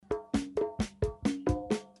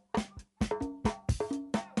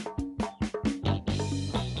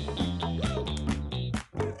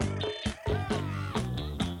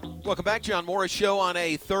Welcome back, John Morris Show on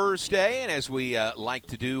a Thursday. And as we like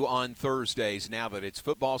to do on Thursdays, now that it's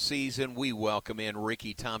football season, we welcome in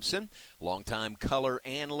Ricky Thompson, longtime color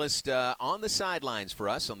analyst on the sidelines for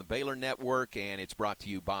us on the Baylor Network. And it's brought to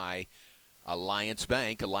you by Alliance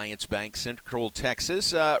Bank Central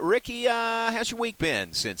Texas. Ricky, how's your week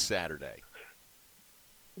been since Saturday?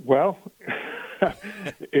 Well,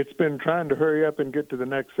 it's been trying to hurry up and get to the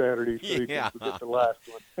next Saturday so you can forget the last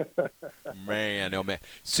one. Man, oh man!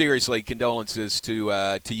 Seriously, condolences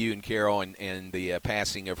to you and Carol and the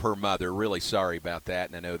passing of her mother. Really sorry about that,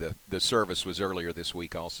 and I know the service was earlier this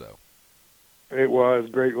week also. It was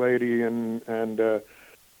great lady, and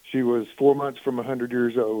she was 4 months from 100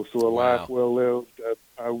 years old, so a life well lived.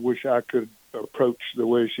 I wish I could approach the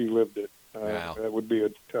way she lived it. Wow. That would be a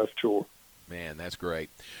tough chore. Man, that's great.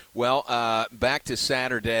 Well, back to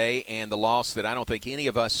Saturday and the loss that I don't think any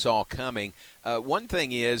of us saw coming. One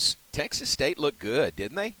thing is Texas State looked good,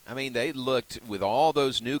 didn't they? I mean, they looked with all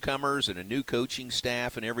those newcomers and a new coaching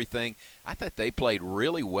staff and everything. I thought they played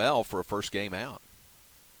really well for a first game out.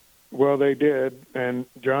 Well, they did. And,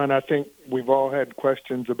 John, I think we've all had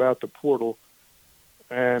questions about the portal.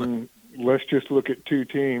 And let's just look at two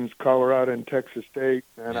teams, Colorado and Texas State.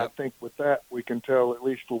 And I think with that, we can tell at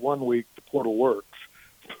least for 1 week the portal works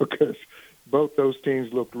because both those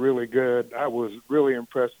teams looked really good. I was really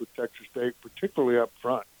impressed with Texas State, particularly up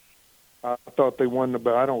front. I thought they won the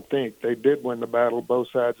battle. I don't think they did win the battle, both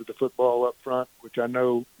sides of the football up front, which I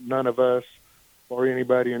know none of us or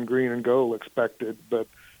anybody in green and gold expected. But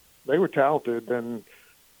they were talented, and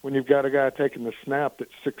when you've got a guy taking the snap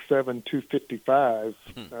that's 6'7", 255,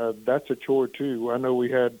 that's a chore too. I know we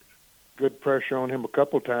had good pressure on him a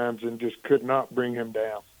couple times and just could not bring him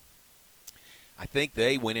down. I think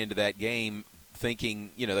they went into that game thinking,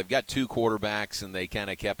 they've got two quarterbacks and they kind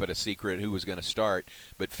of kept it a secret who was going to start.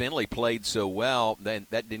 But Finley played so well, then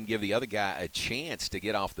that didn't give the other guy a chance to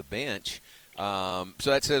get off the bench. So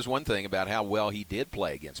that says one thing about how well he did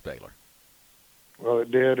play against Baylor. Well, it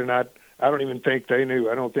did, and I don't even think they knew.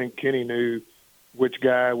 I don't think Kenny knew which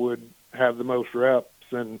guy would have the most reps,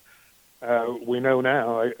 and we know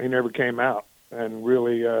now he never came out and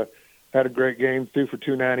really had a great game, threw for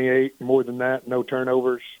 298, more than that, no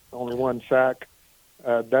turnovers, only one sack.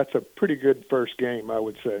 That's a pretty good first game, I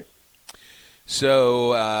would say.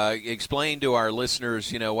 So explain to our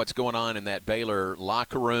listeners, what's going on in that Baylor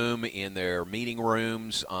locker room, in their meeting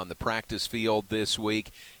rooms, on the practice field this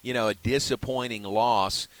week. A disappointing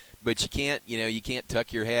loss. But you can't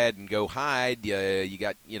tuck your head and go hide. You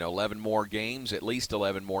got, 11 more games, at least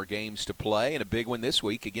 11 more games to play, and a big one this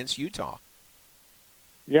week against Utah.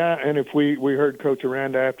 Yeah, and if we heard Coach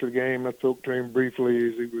Aranda after the game, I spoke to him briefly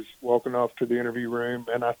as he was walking off to the interview room,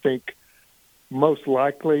 and I think most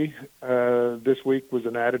likely this week was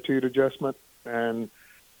an attitude adjustment, and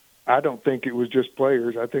I don't think it was just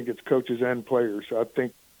players. I think it's coaches and players. I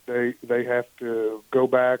think they have to go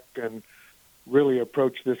back and really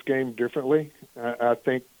approach this game differently. I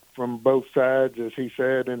think from both sides, as he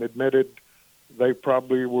said and admitted, they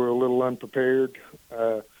probably were a little unprepared.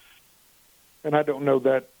 And I don't know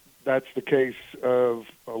that that's the case of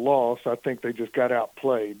a loss. I think they just got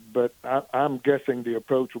outplayed. But I'm guessing the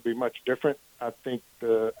approach will be much different. I think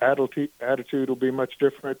the attitude will be much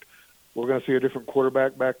different. We're going to see a different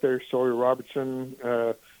quarterback back there, Sawyer Robertson.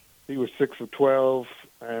 He was 6 of 12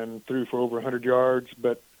 and threw for over 100 yards,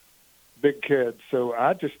 but big kid. So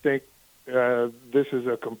I just think this is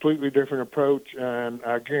a completely different approach, and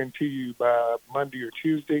I guarantee you by Monday or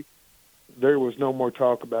Tuesday, there was no more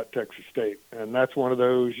talk about Texas State. And that's one of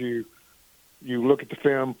those you look at the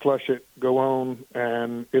film, flush it, go on,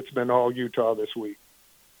 and it's been all Utah this week.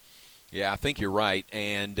 Yeah, I think you're right.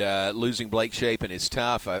 And losing Blake Shapen is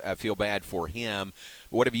tough. I feel bad for him.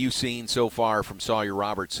 What have you seen so far from Sawyer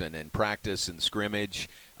Robertson in practice and scrimmage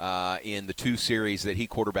in the two series that he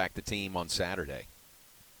quarterbacked the team on Saturday?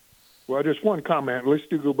 Well, just one comment. Let's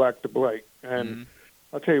go back to Blake. And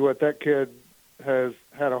I'll tell you what, that kid has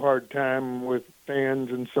had a hard time with fans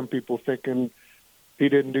and some people thinking he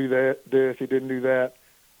didn't do this, he didn't do that.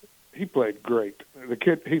 He played great. The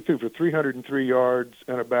kid, he threw for 303 yards,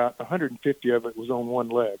 and about 150 of it was on one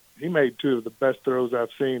leg. He made two of the best throws I've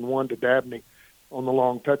seen, one to Dabney on the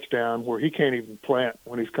long touchdown where he can't even plant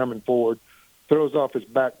when he's coming forward, throws off his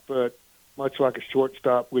back foot, much like a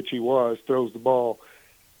shortstop, which he was, throws the ball.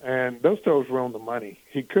 And those throws were on the money.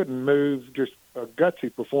 He couldn't move, just a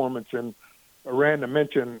gutsy performance. And Aranda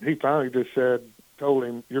mentioned, he finally just told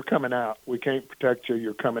him, you're coming out. We can't protect you.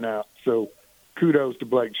 You're coming out. So kudos to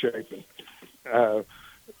Blake Shapen.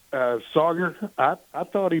 Sawyer, I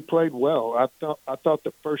thought he played well. I thought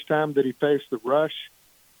the first time that he faced the rush,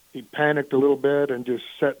 he panicked a little bit and just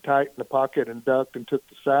sat tight in the pocket and ducked and took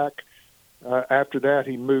the sack. After that,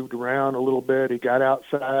 he moved around a little bit. He got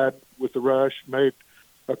outside with the rush, made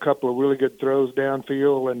a couple of really good throws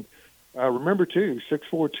downfield. And remember, too, 6'4",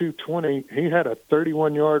 220, he had a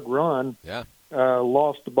 31-yard run. Yeah.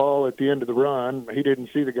 Lost the ball at the end of the run. He didn't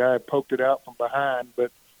see the guy, poked it out from behind.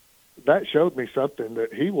 But that showed me something,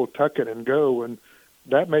 that he will tuck it and go. And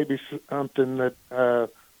that may be something that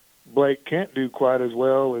Blake can't do quite as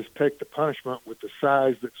well, as take the punishment with the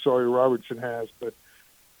size that Sawyer Robertson has. But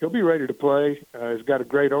he'll be ready to play. He's got a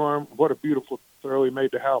great arm. What a beautiful throw he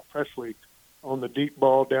made to Hal Presley on the deep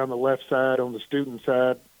ball down the left side on the student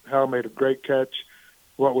side. Hal made a great catch.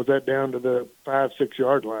 What was that, down to the 5-6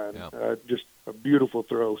 yard line? Yeah. Just a beautiful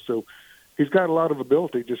throw. So he's got a lot of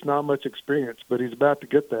ability, just not much experience, but he's about to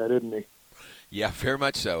get that, isn't he? Yeah, very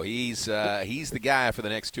much so. He's the guy for the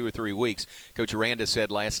next 2 or 3 weeks. Coach Aranda said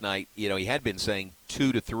last night, he had been saying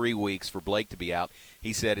 2 to 3 weeks for Blake to be out.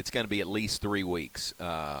 He said it's going to be at least 3 weeks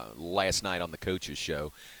last night on the coach's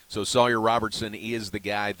show. So Sawyer Robertson is the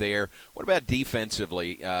guy there. What about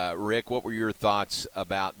defensively? Rick, what were your thoughts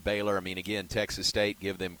about Baylor? I mean, again, Texas State,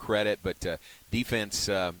 give them credit, but defense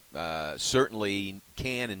certainly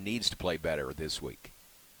can and needs to play better this week.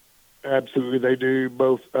 Absolutely, they do,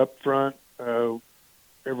 both up front.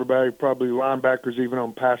 Everybody, probably linebackers, even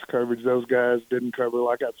on pass coverage, those guys didn't cover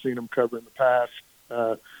like I've seen them cover in the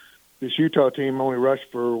past. This Utah team only rushed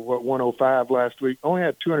for, 105 last week. Only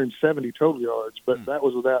had 270 total yards, but that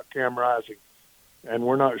was without Cam Rising. And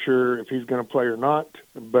we're not sure if he's going to play or not,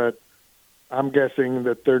 but I'm guessing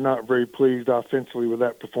that they're not very pleased offensively with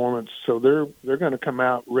that performance. So they're going to come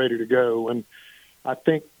out ready to go. And I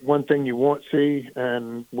think one thing you won't see,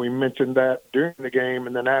 and we mentioned that during the game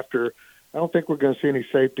and then after, I don't think we're going to see any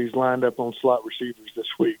safeties lined up on slot receivers this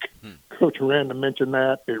week. Coach Aranda mentioned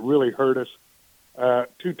that. It really hurt us.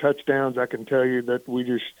 2 touchdowns, I can tell you that we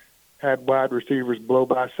just had wide receivers blow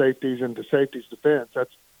by safeties into safeties defense.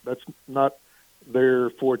 That's not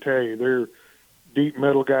their forte. They're deep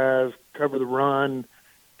middle guys, cover the run,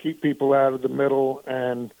 keep people out of the middle,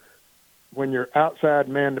 and when you're outside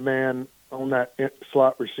man-to-man on that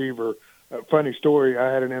slot receiver, funny story,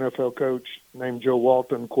 I had an NFL coach named Joe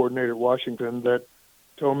Walton, coordinator at Washington, that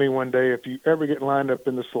told me one day, if you ever get lined up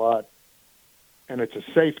in the slot and it's a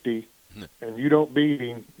safety and you don't beat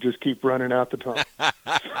him, just keep running out the tunnel.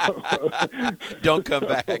 Don't come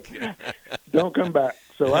back. Don't come back.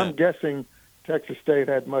 So I'm guessing Texas State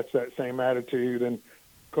had much that same attitude, and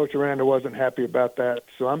Coach Aranda wasn't happy about that.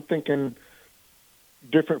 So I'm thinking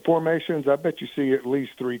different formations. I bet you see at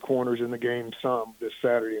least 3 corners in the game some this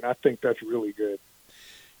Saturday, and I think that's really good.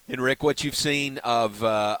 And, Rick, what you've seen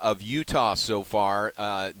of Utah so far,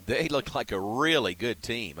 they look like a really good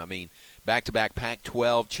team. I mean, back-to-back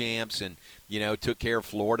Pac-12 champs and, took care of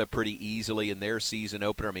Florida pretty easily in their season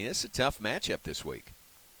opener. I mean, it's a tough matchup this week.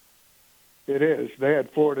 It is. They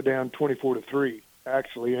had Florida down 24-3,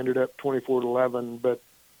 actually ended up 24-11, but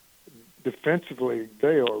defensively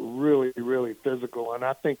they are really, really physical, and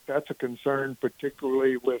I think that's a concern,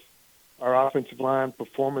 particularly with our offensive line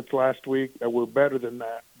performance last week. We're better than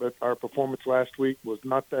that, but our performance last week was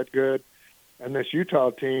not that good. And this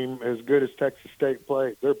Utah team, as good as Texas State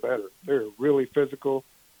played, they're better. They're really physical.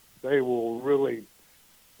 They will really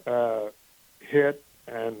hit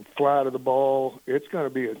and fly to the ball. It's going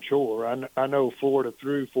to be a chore. I know Florida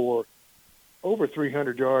threw for over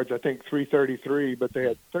 300 yards, I think 333, but they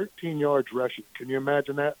had 13 yards rushing. Can you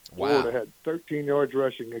imagine that? Wow. Florida had 13 yards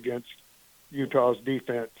rushing against Utah's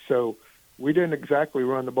defense. So we didn't exactly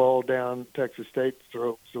run the ball down Texas State's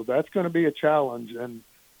throat. So that's going to be a challenge. And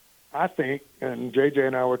I think, and JJ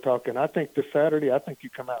and I were talking, I think this Saturday, I think you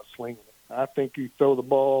come out swinging it. I think you throw the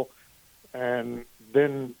ball and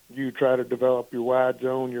then you try to develop your wide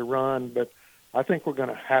zone, your run. But I think we're going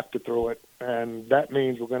to have to throw it, and that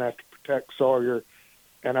means we're going to have to protect Sawyer.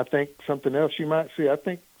 And I think something else you might see, I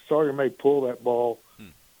think Sawyer may pull that ball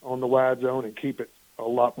on the wide zone and keep it a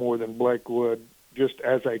lot more than Blake would, just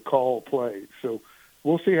as a call play. So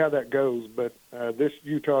we'll see how that goes, but this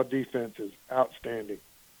Utah defense is outstanding.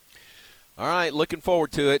 All right, looking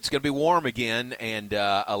forward to it. It's going to be warm again, and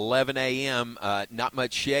 11 a.m., not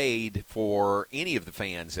much shade for any of the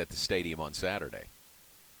fans at the stadium on Saturday.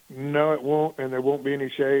 No, it won't, and there won't be any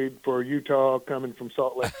shade for Utah coming from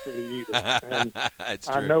Salt Lake City either. And That's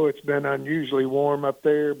true. I know it's been unusually warm up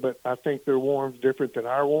there, but I think their warm's different than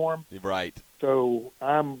our warm. Right. So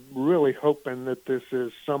I'm really hoping that this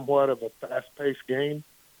is somewhat of a fast-paced game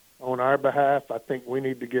on our behalf. I think we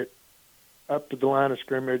need to get up to the line of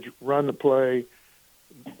scrimmage, run the play,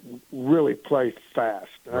 really play fast.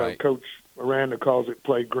 Right. Coach Aranda calls it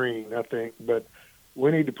play green, I think. But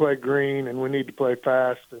we need to play green and we need to play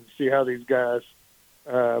fast and see how these guys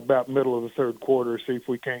about middle of the third quarter, see if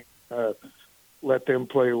we can't let them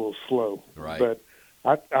play a little slow. Right. But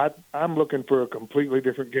I'm looking for a completely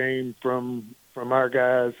different game from our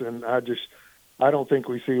guys, and I don't think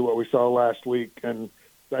we see what we saw last week. And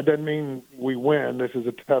that doesn't mean we win. This is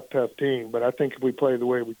a tough team, but I think if we play the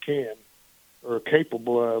way we can or are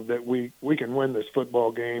capable of, that we can win this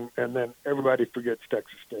football game, and then everybody forgets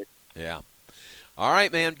Texas State. Yeah. All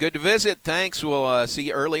right, man. Good to visit. Thanks. We'll see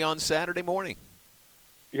you early on Saturday morning.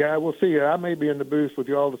 Yeah, we'll see. I may be in the booth with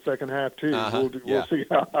you all the second half, too. We'll see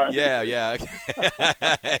how hot. Yeah.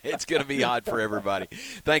 It's going to be hot for everybody.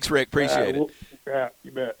 Thanks, Rick. Appreciate it. Yeah,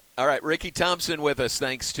 you bet. All right, Ricky Thompson with us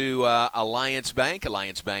thanks to Alliance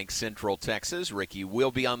Bank Central Texas. Ricky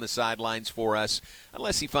will be on the sidelines for us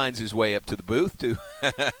unless he finds his way up to the booth to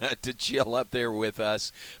to chill up there with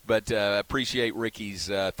us. But appreciate Ricky's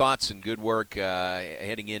thoughts and good work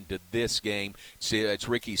heading into this game. It's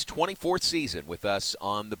Ricky's 24th season with us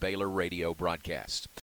on the Baylor radio broadcast.